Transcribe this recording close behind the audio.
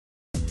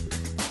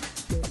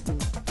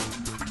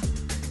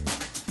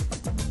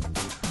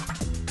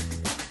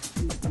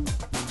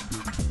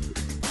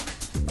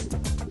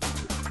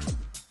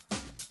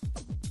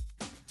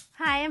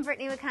Hi, I'm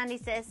Brittany with Condé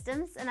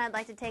Systems, and I'd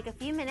like to take a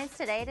few minutes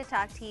today to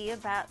talk to you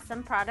about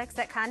some products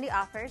that Condé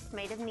offers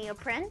made of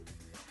neoprene.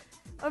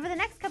 Over the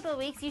next couple of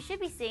weeks, you should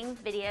be seeing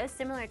videos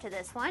similar to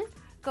this one,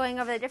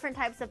 going over the different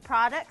types of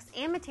products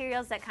and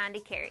materials that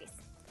Condé carries.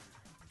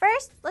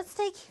 First, let's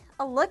take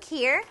a look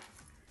here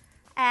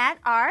at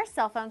our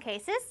cell phone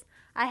cases.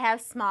 I have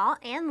small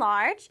and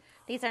large.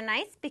 These are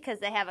nice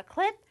because they have a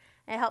clip.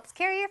 It helps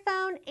carry your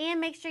phone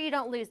and make sure you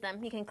don't lose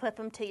them. You can clip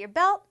them to your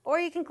belt or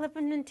you can clip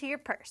them into your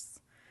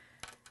purse.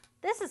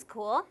 This is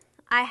cool.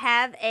 I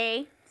have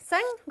a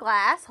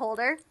sunglass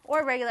holder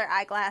or regular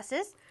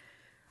eyeglasses.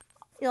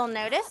 You'll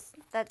notice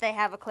that they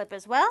have a clip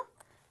as well.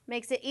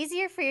 Makes it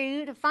easier for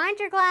you to find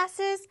your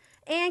glasses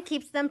and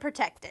keeps them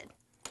protected.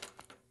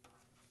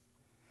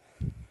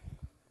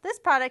 This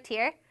product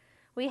here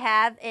we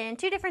have in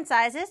two different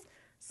sizes.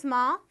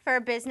 Small for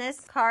a business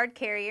card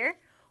carrier,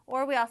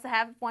 or we also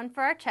have one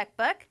for our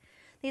checkbook.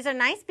 These are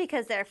nice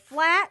because they're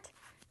flat,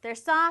 they're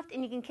soft,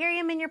 and you can carry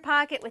them in your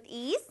pocket with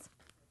ease.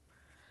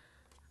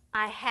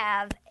 I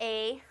have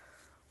a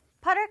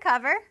putter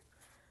cover.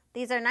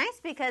 These are nice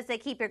because they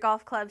keep your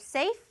golf clubs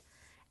safe,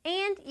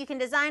 and you can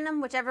design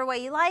them whichever way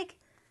you like.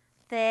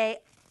 They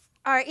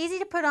are easy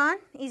to put on,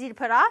 easy to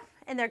put off,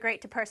 and they're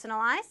great to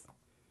personalize.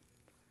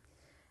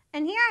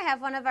 And here I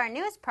have one of our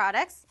newest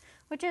products,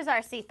 which is our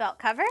seatbelt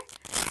cover.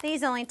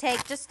 These only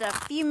take just a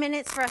few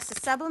minutes for us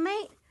to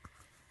sublimate,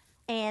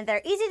 and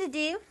they're easy to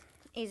do,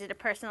 easy to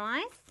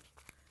personalize.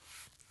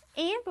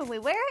 And when we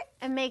wear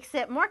it, it makes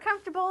it more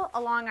comfortable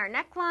along our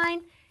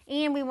neckline,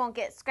 and we won't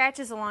get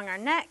scratches along our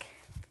neck.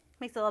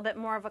 Makes it a little bit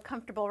more of a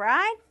comfortable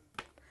ride.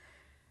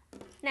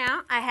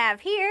 Now I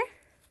have here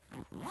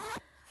a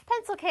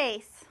pencil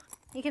case.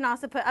 You can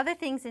also put other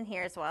things in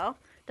here as well.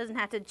 Doesn't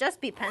have to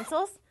just be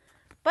pencils,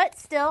 but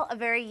still a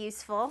very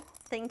useful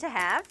thing to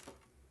have.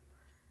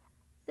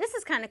 This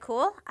is kind of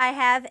cool. I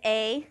have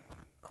a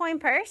coin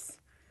purse.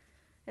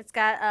 It's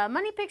got a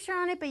money picture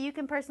on it, but you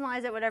can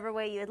personalize it whatever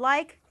way you would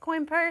like.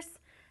 Coin purse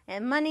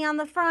and money on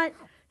the front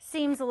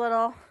seems a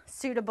little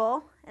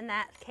suitable in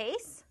that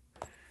case.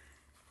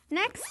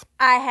 Next,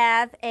 I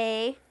have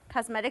a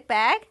cosmetic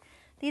bag.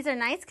 These are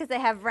nice because they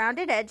have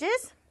rounded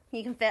edges.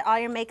 You can fit all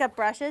your makeup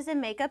brushes and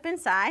makeup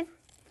inside.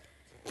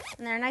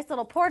 And they're a nice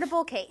little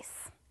portable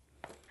case.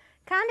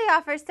 Condé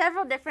offers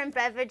several different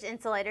beverage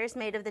insulators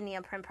made of the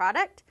neoprene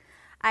product.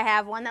 I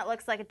have one that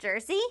looks like a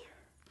jersey,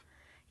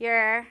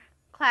 your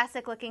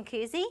classic looking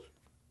koozie.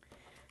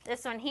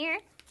 This one here,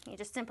 you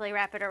just simply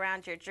wrap it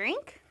around your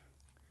drink.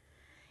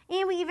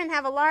 And we even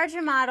have a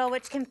larger model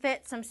which can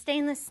fit some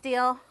stainless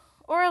steel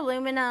or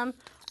aluminum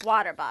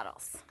water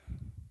bottles.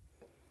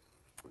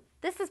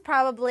 This is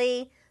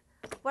probably,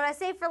 what I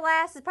say for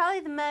last, is probably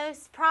the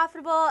most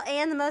profitable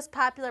and the most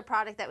popular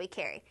product that we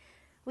carry.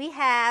 We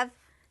have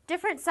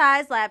different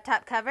size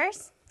laptop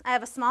covers. I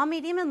have a small,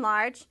 medium, and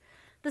large.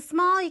 The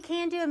small, you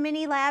can do a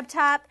mini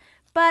laptop,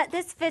 but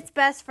this fits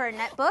best for a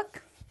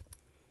netbook.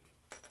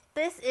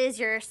 This is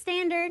your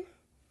standard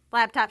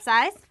laptop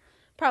size,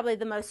 probably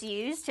the most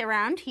used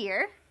around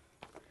here.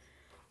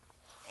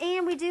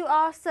 And we do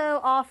also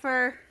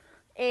offer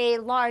a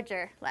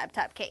larger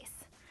laptop case.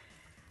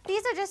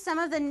 These are just some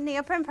of the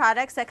neoprene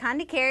products that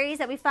Condé carries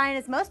that we find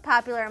is most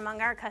popular among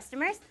our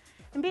customers.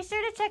 And be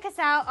sure to check us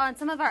out on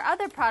some of our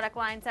other product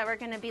lines that we're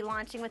going to be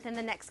launching within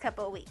the next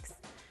couple of weeks.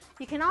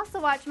 You can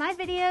also watch my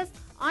videos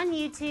on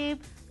YouTube.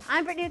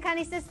 I'm Brittany with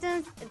Condé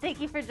Systems, and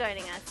thank you for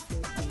joining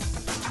us.